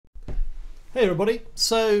Hey everybody,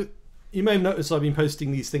 so you may have noticed I've been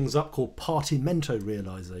posting these things up called Partimento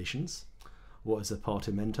realizations. What is a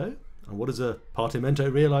Partimento and what is a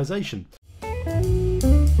Partimento realization?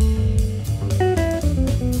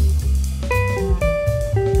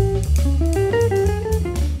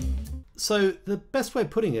 So the best way of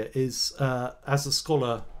putting it is, as the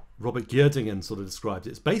scholar Robert Gjerdingen sort of described it,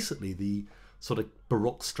 it's basically the sort of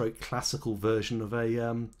Baroque stroke classical version of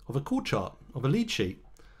a chord chart, of a lead sheet.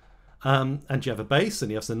 And you have a bass, and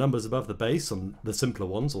you have some numbers above the bass on the simpler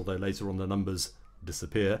ones, although later on the numbers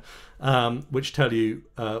disappear, which tell you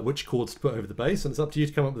which chords to put over the bass, and it's up to you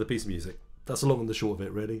to come up with a piece of music. That's the long and the short of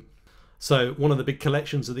it, really. So one of the big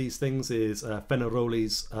collections of these things is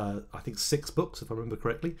Fenaroli's, I think 6 books, if I remember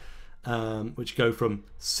correctly, which go from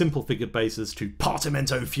simple figured basses to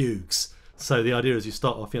Partimento fugues. So the idea is you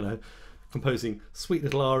start off, composing sweet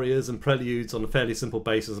little arias and preludes on a fairly simple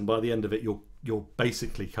basis, and by the end of it you're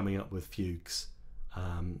basically coming up with fugues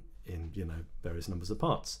in various numbers of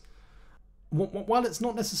parts. While it's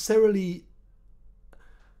not necessarily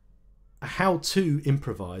how to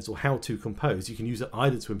improvise or how to compose, you can use it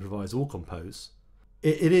either to improvise or compose.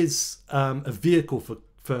 It is a vehicle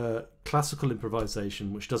for classical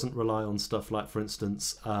improvisation, which doesn't rely on stuff like, for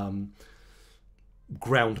instance,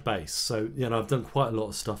 ground bass. So I've done quite a lot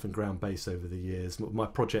of stuff in ground bass over the years. My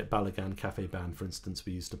project Balagan Cafe Band, for instance,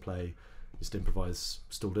 we used to improvise,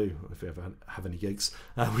 still do if we ever have any gigs.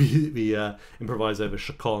 We improvise over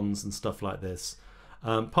chacons and stuff like this.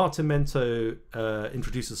 Partimento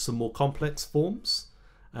introduces some more complex forms,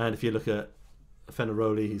 and if you look at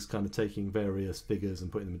Fenaroli, he's kind of taking various figures and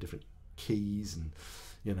putting them in different keys, and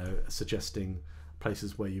suggesting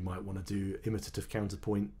places where you might want to do imitative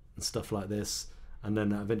counterpoint and stuff like this. And then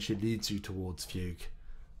that eventually leads you towards fugue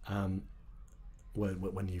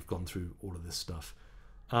when you've gone through all of this stuff.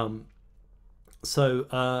 So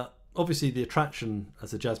obviously the attraction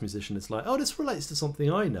as a jazz musician is like, oh, this relates to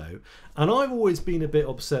something I know. And I've always been a bit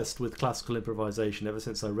obsessed with classical improvisation ever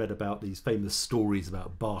since I read about these famous stories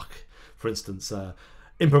about Bach, for instance,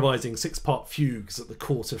 improvising 6-part fugues at the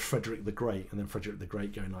court of Frederick the Great, and then Frederick the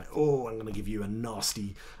Great going like, oh, I'm going to give you a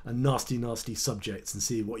nasty subject and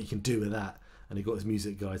see what you can do with that. And he got his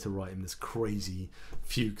music guy to write him this crazy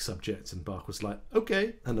fugue subject, and Bach was like,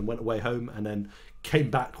 okay, and then went away home, and then came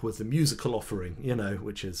back with the musical offering,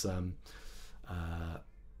 which is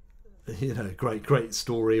great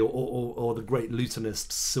story, or the great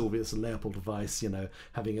lutenist Sylvius Leopold Weiss,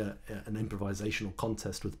 having an improvisational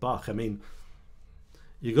contest with Bach. I mean,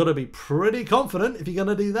 you got to be pretty confident if you're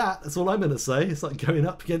going to do that. That's all I'm going to say. It's like going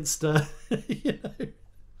up against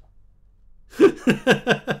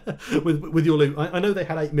with your lute. I know they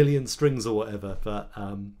had 8 million strings or whatever, but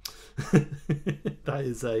that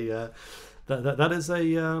is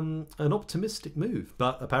an optimistic move.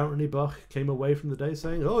 But apparently Bach came away from the day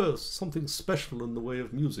saying, oh, something special in the way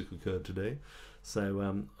of music occurred today.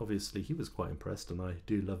 So obviously he was quite impressed, and I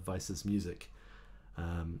do love Weiss's music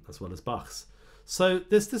as well as Bach's. So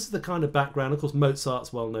this is the kind of background. Of course,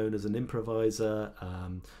 Mozart's well known as an improviser,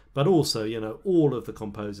 but also, all of the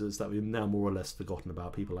composers that we've now more or less forgotten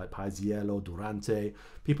about, people like Paisiello, Durante,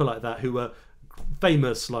 people like that who were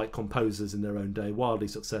famous like composers in their own day, wildly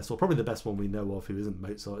successful. Probably the best one we know of who isn't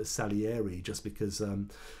Mozart is Salieri, just because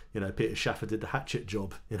Peter Schaffer did the hatchet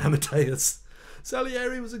job in Amadeus.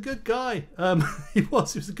 Salieri was a good guy. He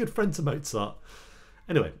was a good friend to Mozart.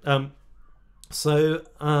 Anyway, and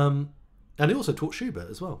he also taught Schubert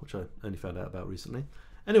as well, which I only found out about recently.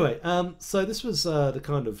 Anyway, so this was the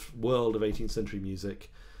kind of world of 18th century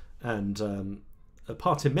music, and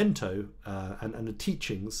Partimento and the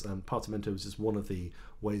teachings. Partimento was just one of the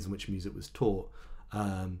ways in which music was taught.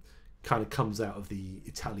 Kind of comes out of the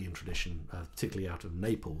Italian tradition, particularly out of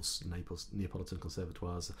Naples Neapolitan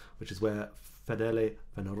Conservatoires, which is where Fedele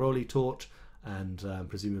Fenaroli taught, and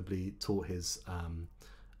presumably taught his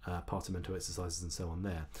Partimento exercises and so on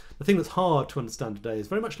there. The thing that's hard to understand today is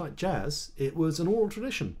very much like jazz. It was an oral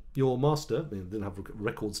tradition. Your master, they didn't have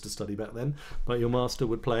records to study back then, but your master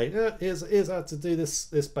would play, here's how to do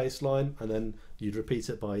this bass line, and then you'd repeat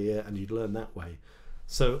it by ear and you'd learn that way.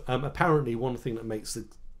 So apparently one thing that makes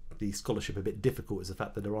the scholarship a bit difficult is the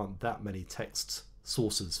fact that there aren't that many text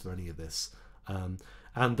sources for any of this. And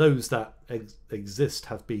those that exist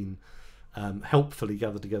have been helpfully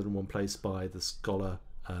gathered together in one place by the scholar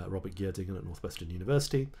Robert Gjerdingen at Northwestern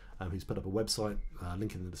University, who's put up a website,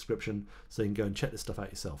 link in the description, so you can go and check this stuff out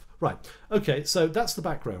yourself. Right, okay, so that's the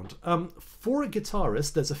background. For a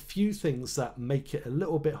guitarist, there's a few things that make it a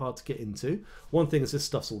little bit hard to get into. One thing is this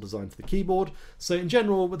stuff's all designed for the keyboard. So in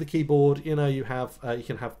general, with the keyboard, you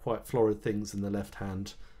can have quite florid things in the left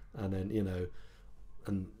hand, and then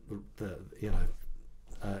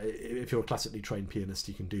if you're a classically trained pianist,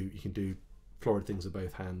 you can do florid things with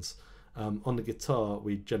both hands. On the guitar,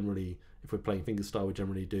 we generally, if we're playing fingerstyle, we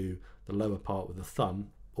generally do the lower part with the thumb,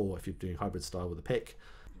 or if you're doing hybrid style, with a pick.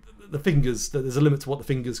 The fingers, there's a limit to what the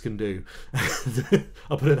fingers can do.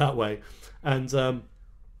 I'll put it that way. And a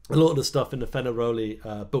lot of the stuff in the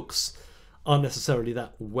Fenaroli books aren't necessarily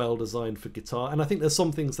that well designed for guitar, and I think there's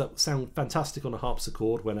some things that sound fantastic on a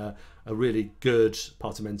harpsichord when a really good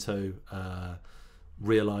Partimento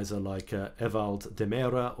realizer like Ewald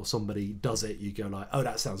Demeyre or somebody does it, you go like, oh,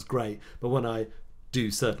 that sounds great. But when I do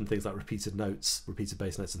certain things like repeated notes, repeated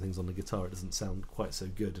bass notes and things on the guitar, it doesn't sound quite so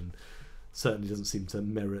good, and certainly doesn't seem to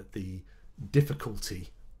merit the difficulty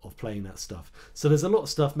of playing that stuff. So there's a lot of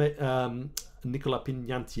stuff. Nicola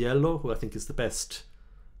Pignatiello, who I think is the best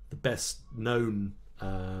known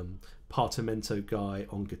Partimento guy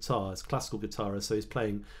on guitar. It's a classical guitarist, so he's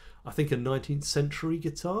playing, I think, a 19th century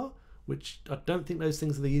guitar, which I don't think those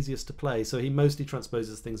things are the easiest to play. So he mostly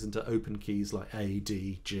transposes things into open keys like A,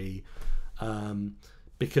 D, G,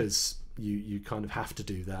 because you kind of have to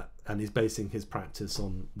do that. And he's basing his practice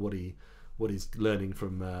on what he's learning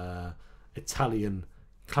from Italian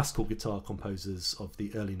classical guitar composers of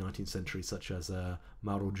the early 19th century, such as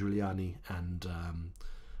Mauro Giuliani and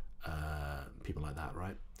people like that,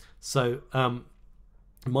 right? So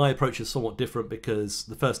my approach is somewhat different, because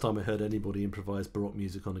the first time I heard anybody improvise Baroque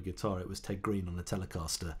music on a guitar, it was Ted Green on a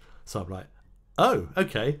Telecaster. So I'm like, oh,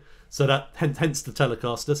 okay. So that hence the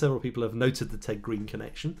Telecaster. Several people have noted the Ted Green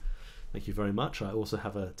connection. Thank you very much. I also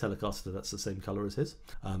have a Telecaster that's the same colour as his.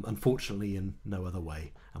 Unfortunately, in no other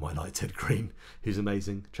way am I like Ted Green, who's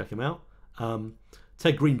amazing. Check him out.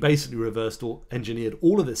 Ted Green basically engineered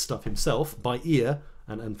all of this stuff himself by ear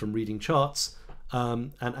and from reading charts,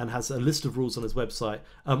 and has a list of rules on his website.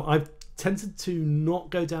 I've tended to not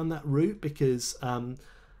go down that route, because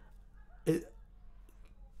the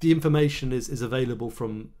information is available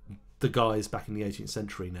from the guys back in the 18th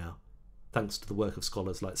century now, thanks to the work of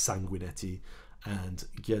scholars like Sanguinetti and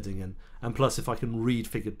Gjerdingen. And plus, if I can read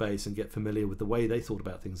figured bass and get familiar with the way they thought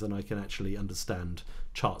about things, then I can actually understand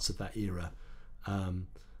charts of that era.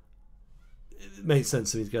 It makes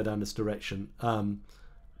sense to me to go down this direction.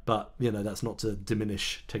 But, that's not to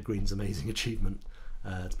diminish Ted Green's amazing achievement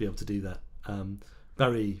to be able to do that.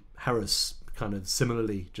 Barry Harris kind of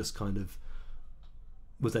similarly just kind of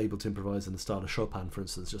was able to improvise in the style of Chopin, for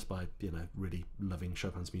instance, just by, really loving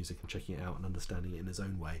Chopin's music and checking it out and understanding it in his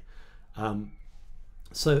own way.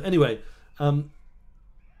 So anyway, I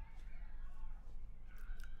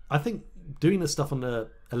think doing this stuff on the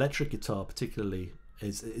electric guitar particularly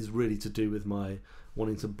is really to do with my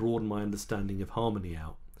wanting to broaden my understanding of harmony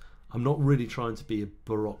out. I'm not really trying to be a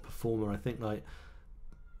Baroque performer. I think, like,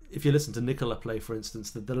 if you listen to Nicola play, for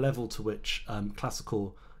instance, the level to which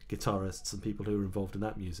classical guitarists and people who are involved in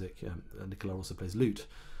that music, Nicola also plays lute,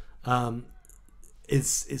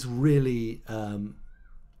 is really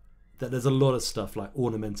that there's a lot of stuff like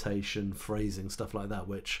ornamentation, phrasing, stuff like that,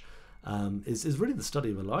 which is really the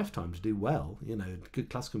study of a lifetime to do well. Good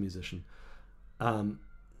classical musician.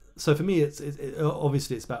 So for me,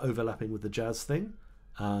 obviously it's about overlapping with the jazz thing.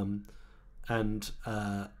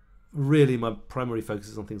 Really my primary focus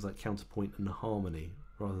is on things like counterpoint and harmony,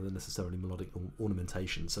 rather than necessarily melodic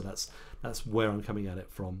ornamentation. So that's where I'm coming at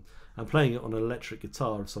it from. And playing it on an electric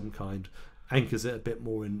guitar of some kind anchors it a bit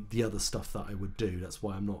more in the other stuff that I would do. That's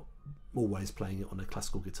why I'm not always playing it on a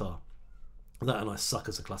classical guitar. That, and I suck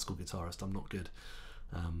as a classical guitarist. I'm not good.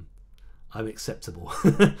 I'm acceptable.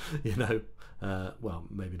 Well,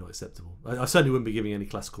 maybe not acceptable. I certainly wouldn't be giving any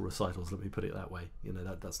classical recitals, let me put it that way.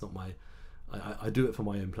 That's not my... I do it for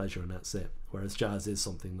my own pleasure, and that's it. Whereas jazz is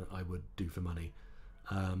something that I would do for money.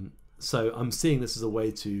 So I'm seeing this as a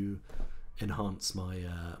way to enhance my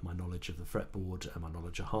my knowledge of the fretboard, and my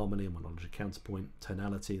knowledge of harmony, and my knowledge of counterpoint,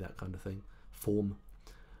 tonality, that kind of thing, form.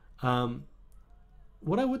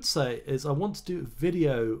 What I would say is I want to do a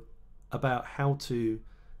video about how to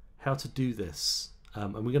do this.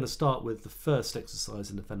 And we're going to start with the first exercise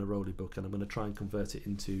in the Fenaroli book, and I'm going to try and convert it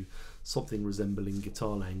into something resembling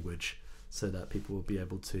guitar language, so that people will be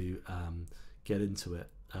able to get into it.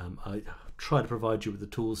 I try to provide you with the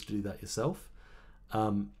tools to do that yourself,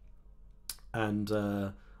 and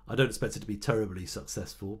I don't expect it to be terribly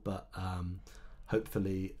successful, but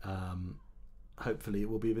hopefully it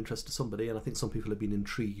will be of interest to somebody, and I think some people have been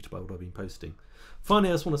intrigued by what I've been posting. Finally,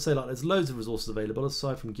 I just want to say, there's loads of resources available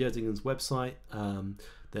aside from Gjerdingen's website.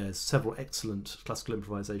 There's several excellent classical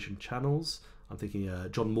improvisation channels. I'm thinking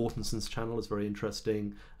John Mortenson's channel is very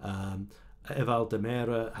interesting. Ewald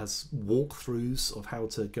Demeyre has walkthroughs of how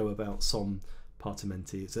to go about some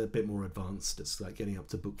Partimenti. It's a bit more advanced. It's like getting up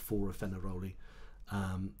to book 4 of Fenaroli.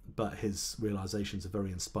 But his realizations are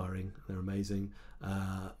very inspiring. They're amazing.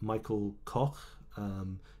 Michael Koch,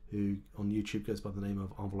 who on YouTube goes by the name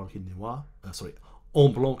of En Blanc Et Noir,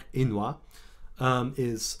 En Blanc Et Noir,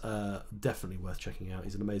 is definitely worth checking out.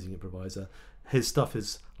 He's an amazing improviser. His stuff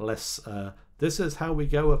is less, this is how we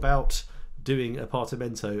go about doing a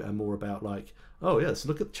Partimento, and more about like, oh yes,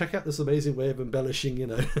 check out this amazing way of embellishing,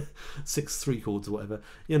 6 3 chords or whatever.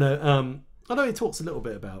 I know he talks a little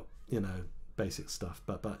bit about, basic stuff,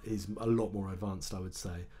 but he's a lot more advanced, I would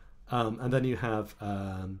say. And then you have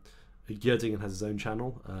Gjerdingen has his own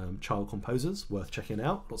channel, Child Composers, worth checking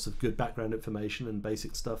out. Lots of good background information and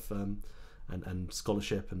basic stuff, and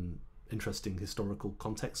scholarship and interesting historical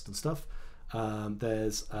context and stuff.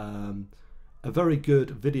 There's a very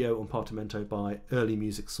good video on Partimento by Early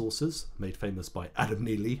Music Sources, made famous by Adam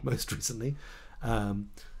Neely most recently.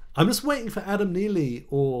 I'm just waiting for Adam Neely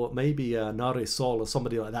or maybe Nare Sol or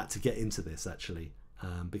somebody like that to get into this, actually,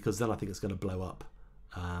 because then I think it's going to blow up.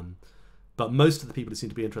 But most of the people who seem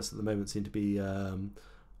to be interested at the moment seem to be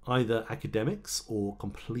either academics or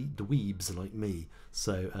complete dweebs like me.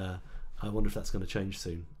 So I wonder if that's going to change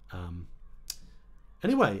soon.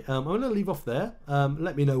 Anyway, I'm going to leave off there.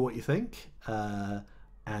 Let me know what you think.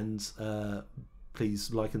 And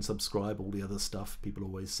please like and subscribe, all the other stuff people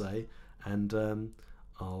always say. And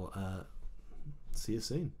I'll see you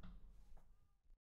soon.